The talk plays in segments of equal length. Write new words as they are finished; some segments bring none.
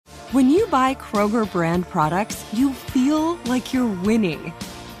When you buy Kroger brand products, you feel like you're winning.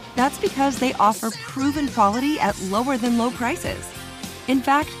 That's because they offer proven quality at lower than low prices. In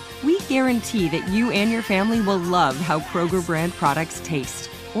fact, we guarantee that you and your family will love how Kroger brand products taste,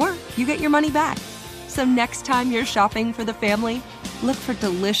 or you get your money back. So next time you're shopping for the family, look for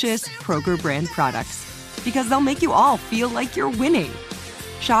delicious Kroger brand products, because they'll make you all feel like you're winning.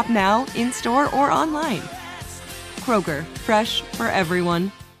 Shop now, in-store, or online. Kroger, fresh for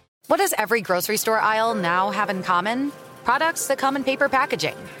everyone. What does every grocery store aisle now have in common? Products that come in paper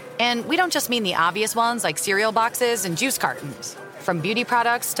packaging. And we don't just mean the obvious ones like cereal boxes and juice cartons. From beauty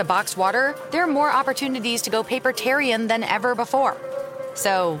products to boxed water, there are more opportunities to go papertarian than ever before.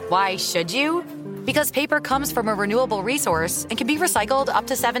 So why should you? Because paper comes from a renewable resource and can be recycled up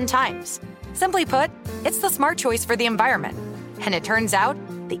to 7 times. Simply put, it's the smart choice for the environment. And it turns out,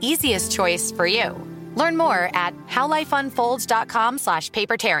 the easiest choice for you. Learn more at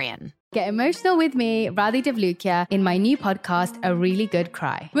howlifeunfolds.com/papertarian. Get emotional with me, Radhi Devlukia, in my new podcast, A Really Good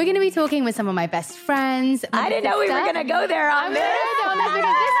Cry. We're going to be talking with some of my best friends. I didn't know we were going to go there on this.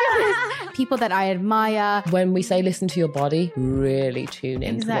 People that I admire. When we say listen to your body, really tune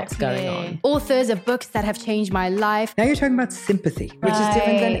into what's going on. Authors of books that have changed my life. Now you're talking about sympathy, which is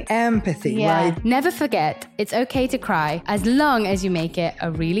different than empathy, right? Never forget, it's okay to cry as long as you make it a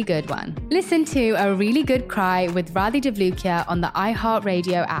really good one. Listen to A Really Good Cry with Radhi Devlukia on the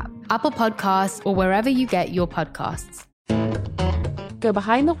iHeartRadio app, Apple Podcasts, or wherever you get your podcasts. Go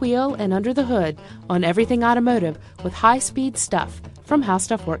behind the wheel and under the hood on everything automotive with high-speed stuff from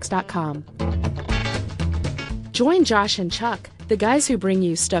HowStuffWorks.com. Join Josh and Chuck, the guys who bring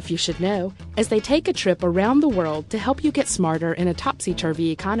you stuff you should know, as they take a trip around the world to help you get smarter in a topsy-turvy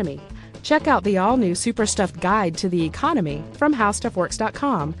economy. Check out the all-new Super Stuffed Guide to the Economy from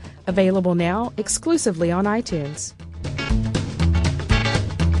HowStuffWorks.com, available now exclusively on iTunes.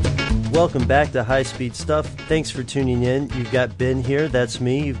 Welcome back to High Speed Stuff. Thanks for tuning in. You've got Ben here. That's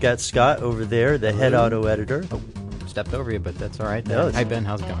me. You've got Scott over there, the head auto editor. Oh, stepped over you, but that's all right. No, hi, Ben.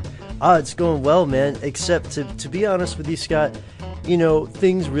 How's it going? It's going well, man. Except to be honest with you, Scott, you know,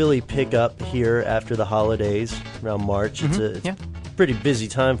 things really pick up here after the holidays around March. It's a pretty busy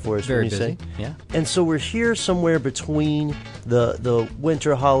time for us. Very busy. Say. Yeah. And so we're here somewhere between the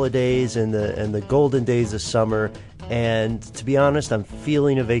winter holidays and the golden days of summer. And to be honest, I'm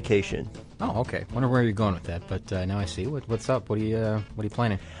feeling a vacation. Oh, okay. Wonder where you're going with that, but now I see. What's up? What are you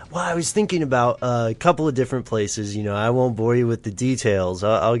planning? Well, I was thinking about a couple of different places. You know, I won't bore you with the details.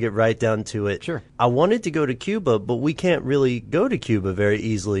 I'll get right down to it. Sure. I wanted to go to Cuba, but we can't really go to Cuba very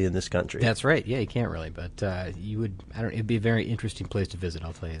easily in this country. That's right. Yeah, you can't really, but you would. It'd be a very interesting place to visit.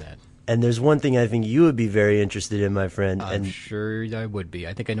 I'll tell you that. And there's one thing I think you would be very interested in, my friend. I'm sure I would be.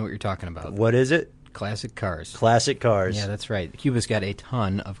 I think I know what you're talking about. What is it? Classic cars. Classic cars. Yeah, that's right. Cuba's got a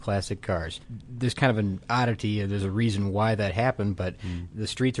ton of classic cars. There's kind of an oddity. There's a reason why that happened, but the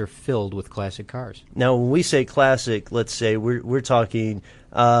streets are filled with classic cars. Now, when we say classic, let's say we're talking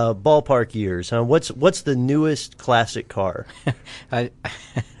ballpark years. Huh? What's the newest classic car? I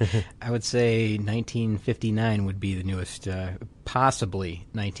would say 1959 would be the newest. Possibly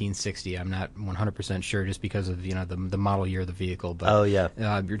 1960. I'm not 100% sure, just because of the model year of the vehicle. But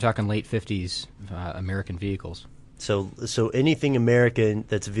you're talking late 50s American vehicles. So anything American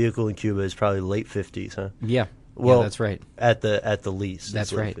that's a vehicle in Cuba is probably late 50s, huh? Yeah. Well, yeah, that's right. At the least.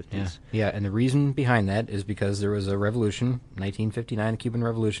 That's right. 50s. Yeah, and the reason behind that is because there was a revolution, 1959, the Cuban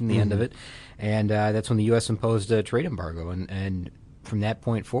Revolution, the end of it, and that's when the U.S. imposed a trade embargo, and from that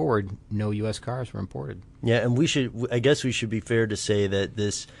point forward, no U.S. cars were imported. Yeah, and I guess we should be fair to say that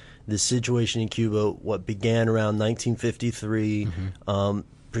this situation in Cuba, what began around 1953,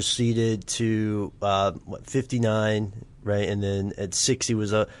 proceeded to 59, right, and then at 60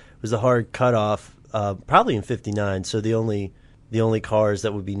 was a hard cutoff. Probably in 59, so the only cars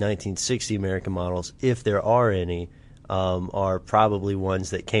that would be 1960 American models, if there are any, are probably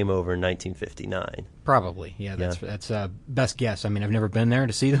ones that came over in 1959. Probably, yeah. That's best guess. I mean, I've never been there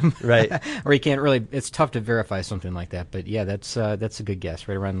to see them, right? Or you can't really. It's tough to verify something like that. But yeah, that's a good guess.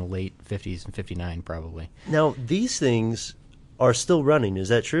 Right around the late 50s and 59, probably. Now these things are still running. Is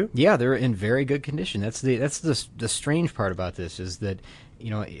that true? Yeah, they're in very good condition. That's the strange part about this is that, you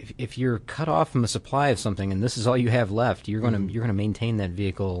know, if you're cut off from a supply of something and this is all you have left, you're going to maintain that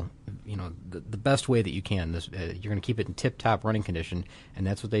vehicle, you know, the best way that you can. You're going to keep it in tip-top running condition, and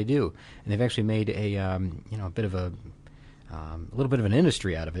that's what they do. And they've actually made a little bit of an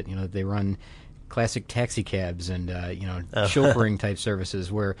industry out of it. You know, they run classic taxi cabs and chauffeuring type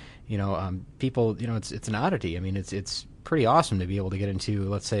services where people, it's an oddity. I mean, it's pretty awesome to be able to get into,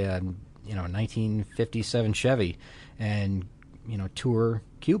 let's say, a 1957 Chevy and tour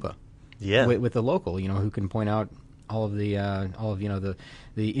Cuba. Yeah, with the local, who can point out all of the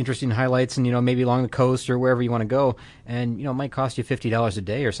the interesting highlights, and maybe along the coast or wherever you want to go, and it might cost you $50 a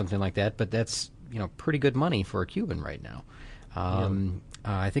day or something like that, but that's pretty good money for a Cuban right now.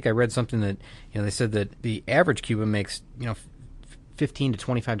 I think I read something that they said that the average Cuban makes $15 to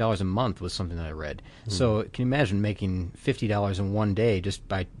 $25 a month was something that I read. So can you imagine making $50 in one day just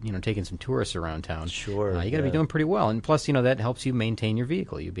by taking some tourists around town? Sure, you got to be doing pretty well, and plus that helps you maintain your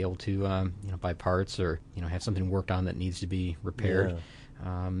vehicle. You'll be able to buy parts or have something worked on that needs to be repaired.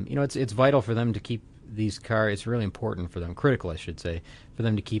 Yeah. It's vital for them to keep these cars. It's really important for them, critical I should say, for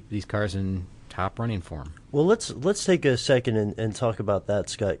them to keep these cars in top running form. Well, let's take a second and talk about that,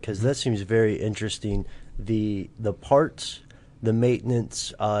 Scott, because that seems very interesting. The parts, the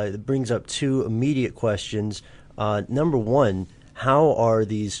maintenance, it brings up two immediate questions. Number one, how are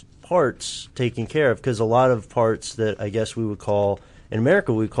these parts taken care of? Because a lot of parts that I guess we would call, in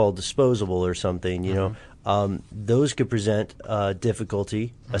America, we call disposable or something, those could present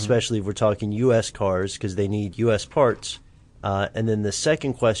difficulty, especially if we're talking U.S. cars, because they need U.S. parts. And then the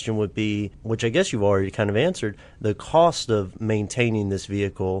second question would be, which I guess you've already kind of answered, the cost of maintaining this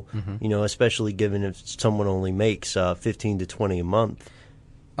vehicle, especially given if someone only makes 15 to 20 a month.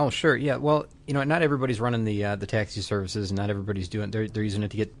 Oh, sure. Yeah. Well, not everybody's running the taxi services, and not everybody's doing. They're using it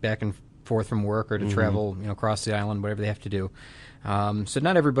to get back and forth from work or to travel, across the island, whatever they have to do. So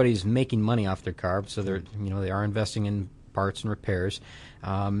not everybody's making money off their car. So they're, they are investing in parts and repairs.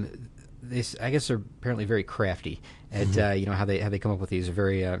 I guess they're apparently very crafty at how they come up with these. Are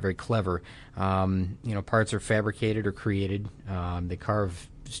very very clever. Parts are fabricated or created. They carve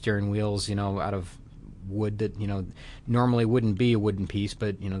steering wheels out of wood that normally wouldn't be a wooden piece,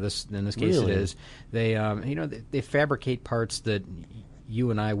 but in this case really? It is. They they fabricate parts that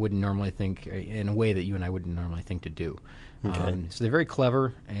you and I wouldn't normally think in a way that you and I wouldn't normally think to do. Okay. So they're very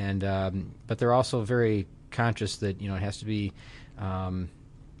clever, and but they're also very conscious that it has to be.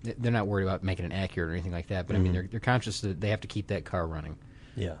 They're not worried about making it accurate or anything like that, but I mean they're conscious that they have to keep that car running.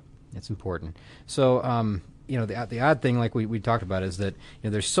 Yeah, it's important. So the odd thing, like we talked about, is that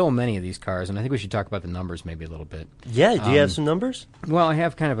there's so many of these cars, and I think we should talk about the numbers maybe a little bit. Yeah, do you have some numbers? Well, I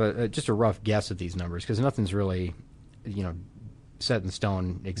have kind of just a rough guess at these numbers because nothing's really set in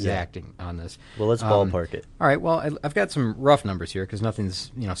stone exacting on this. Well, let's ballpark it. All right. Well, I've got some rough numbers here because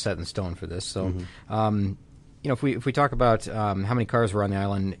nothing's set in stone for this. So. If we talk about how many cars were on the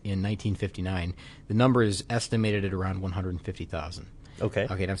island in 1959, the number is estimated at around 150,000. Okay.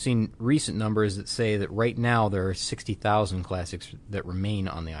 Okay, and I've seen recent numbers that say that right now there are 60,000 classics that remain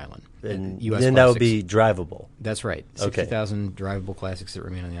on the island. And US then classics. that would be drivable. That's right. 60,000 drivable classics that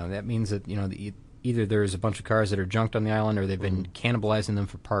remain on the island. That means that either there's a bunch of cars that are junked on the island, or they've been cannibalizing them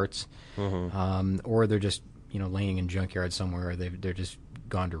for parts, or they're just laying in junkyards somewhere, or they're just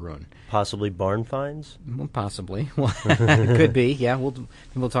gone to ruin. Possibly barn finds? Well, possibly. Well, it could be. Yeah,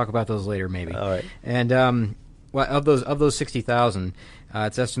 we'll talk about those later, maybe. All right. And well, of those 60,000,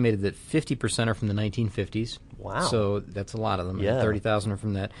 it's estimated that 50% are from the 1950s. Wow. So that's a lot of them. Yeah. 30,000 are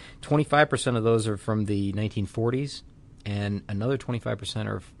from that. 25% of those are from the 1940s, and another 25%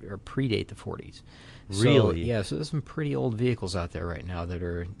 are predate the 40s. Really? So there's some pretty old vehicles out there right now that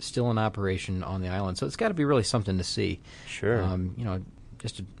are still in operation on the island. So it's got to be really something to see. Sure.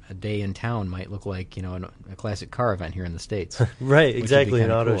 Just a day in town might look like a classic car event here in the States. Right, exactly,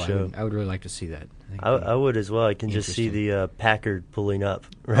 an auto cool. show. I would really like to see that. I would as well. I can just see the Packard pulling up.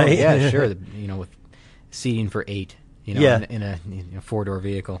 Right? Oh, yeah, sure. With seating for 8. In a 4-door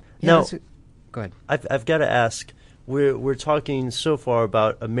vehicle. Yeah, now, go ahead. I've got to ask. We're talking so far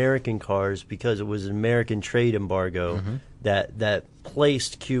about American cars because it was an American trade embargo that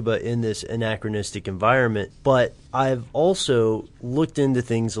placed Cuba in this anachronistic environment. But I've also looked into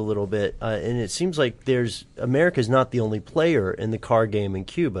things a little bit, and it seems like America's not the only player in the car game in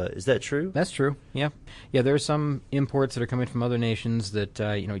Cuba. Is that true? That's true. Yeah. There are some imports that are coming from other nations that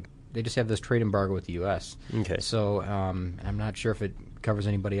they just have this trade embargo with the U.S. Okay. So I'm not sure if it covers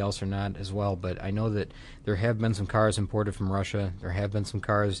anybody else or not as well, but I know that there have been some cars imported from Russia. There have been some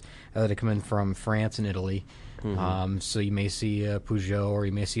cars that have come in from France and Italy. So you may see a Peugeot or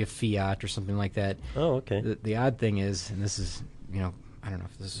you may see a Fiat or something like that. Oh, okay. The odd thing is, and this is, I don't know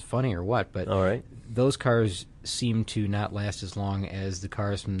if this is funny or what, but all right, those cars seem to not last as long as the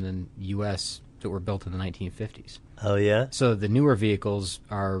cars from the U.S. that were built in the 1950s. Oh, yeah? So the newer vehicles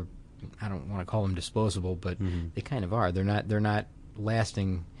are, I don't want to call them disposable, but they kind of are. They're not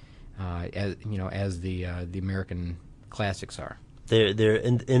lasting as the American classics are. They're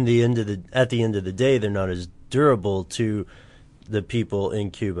at the end of the day, they're not as durable to the people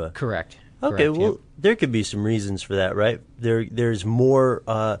in Cuba. Correct. Okay, Correct, well, there could be some reasons for that, right? There's more,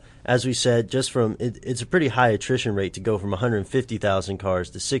 as we said, just from it's a pretty high attrition rate to go from 150,000 cars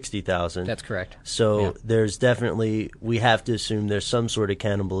to 60,000. That's correct. So there's definitely, we have to assume there's some sort of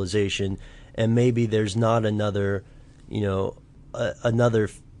cannibalization, and maybe there's not another, another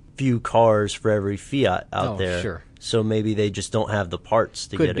few cars for every Fiat out there. Sure. So maybe they just don't have the parts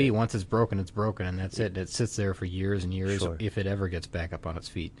to get it. Could be. Once it's broken, and that's it. It sits there for years and years if it ever gets back up on its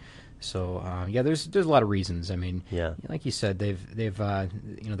feet. So there's a lot of reasons. I mean, like you said, they've the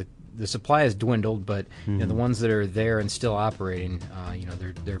supply has dwindled, but the ones that are there and still operating,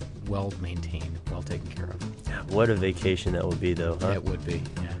 they're well maintained, well taken care of. Yeah, what a vacation that would be, though. Huh? Yeah, it would be.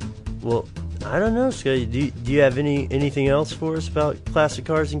 Yeah. Well, I don't know, Scotty. Do you have anything else for us about classic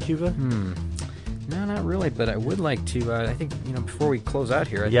cars in Cuba? No, not really, but I would like to, I think, before we close out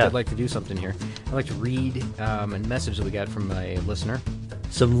here, I'd like to do something here. I'd like to read a message that we got from a listener.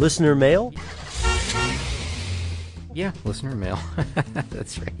 Some listener mail? Yeah, listener mail.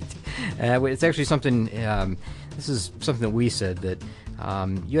 That's right. It's actually something, this is something that we said that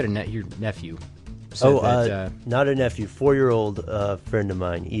you had your nephew said that, not a nephew, 4-year-old friend of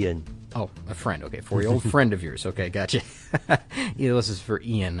mine, Ian. Oh, a friend. Okay, 4-year-old friend of yours. Okay, gotcha. This is for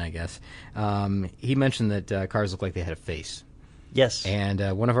Ian, I guess. He mentioned that cars look like they had a face. Yes.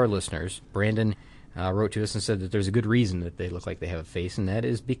 And one of our listeners, Brandon, wrote to us and said that there's a good reason that they look like they have a face, and that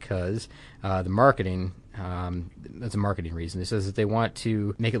is because the marketing, that's a marketing reason. He says that they want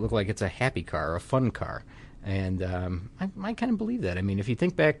to make it look like it's a happy car, a fun car. And I kind of believe that. I mean, if you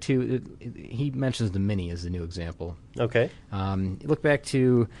think back to, he mentions the Mini as the new example. Okay. Look back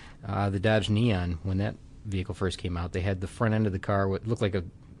to the Dodge Neon when that vehicle first came out. They had the front end of the car what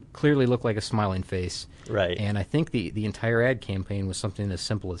clearly looked like a smiling face. Right. And I think the entire ad campaign was something as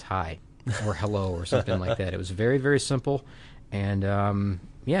simple as hi or hello or something like that. It was very, very simple, and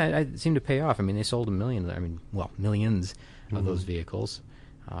it seemed to pay off. I mean, they sold millions of those vehicles.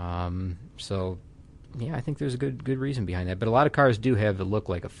 So. Yeah, I think there's a good reason behind that. But a lot of cars do have the look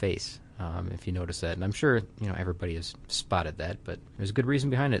like a face, if you notice that. And I'm sure everybody has spotted that, but there's a good reason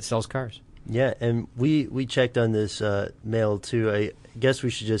behind it. It sells cars. Yeah, and we checked on this mail, too. I guess we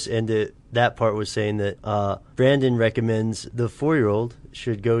should just end it. That part was saying that Brandon recommends the 4-year-old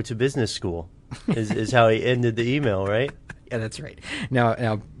should go to business school, is how he ended the email, right? Yeah, that's right.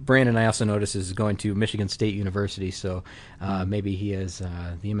 Now, Brandon, I also notice, is going to Michigan State University, so maybe he has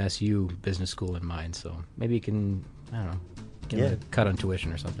the MSU Business School in mind. So maybe he can, I don't know, get a cut on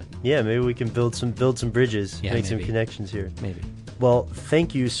tuition or something. Yeah, maybe we can build some bridges, make some connections here. Maybe. Well,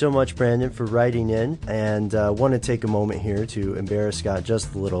 thank you so much, Brandon, for writing in, and want to take a moment here to embarrass Scott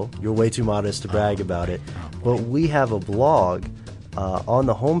just a little. You're way too modest to brag about it, but we have a blog on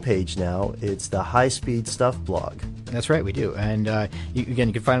the homepage now. It's the High Speed Stuff blog. That's right, we do. And you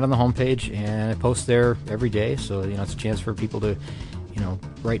can find it on the homepage, and I post there every day. So it's a chance for people to,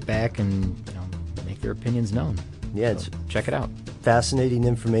 write back and make their opinions known. Yeah, so check it out. Fascinating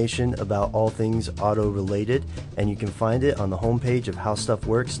information about all things auto related, and you can find it on the homepage of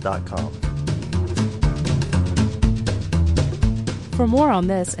HowStuffWorks.com. For more on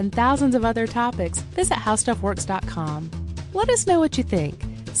this and thousands of other topics, visit HowStuffWorks.com. Let us know what you think.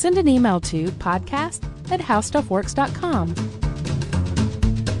 Send an email to podcast@HowStuffWorks.com.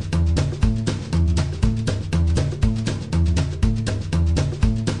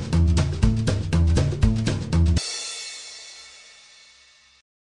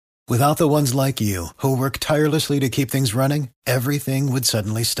 Without the ones like you, who work tirelessly to keep things running, everything would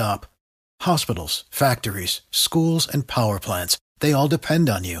suddenly stop. Hospitals, factories, schools, and power plants, they all depend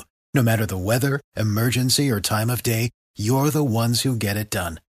on you. No matter the weather, emergency, or time of day, you're the ones who get it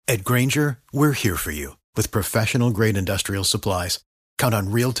done. At Grainger, we're here for you with professional-grade industrial supplies. Count on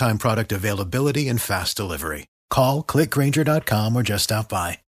real-time product availability and fast delivery. Call, click Grainger.com, or just stop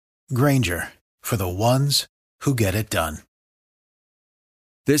by. Grainger, for the ones who get it done.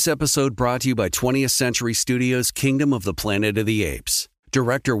 This episode brought to you by 20th Century Studios' Kingdom of the Planet of the Apes.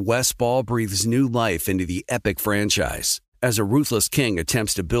 Director Wes Ball breathes new life into the epic franchise. As a ruthless king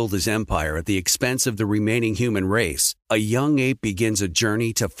attempts to build his empire at the expense of the remaining human race, a young ape begins a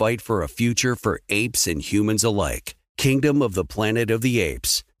journey to fight for a future for apes and humans alike. Kingdom of the Planet of the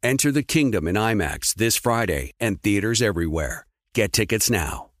Apes. Enter the kingdom in IMAX this Friday and theaters everywhere. Get tickets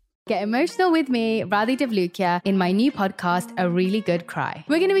now. Get emotional with me, Radhi Devlukia, in my new podcast, A Really Good Cry.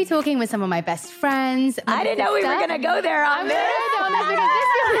 We're going to be talking with some of my best friends. I didn't know we were going to go there on this.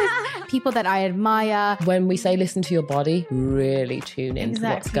 People that I admire. When we say listen to your body, really tune into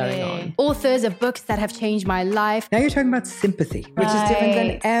what's going on. Authors of books that have changed my life. Now you're talking about sympathy, which is different than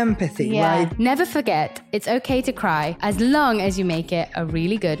empathy, right? Never forget, it's okay to cry as long as you make it a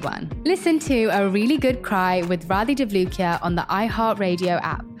really good one. Listen to A Really Good Cry with Radhi Devlukia on the iHeartRadio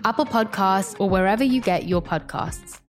app, Apple Podcasts, or wherever you get your podcasts.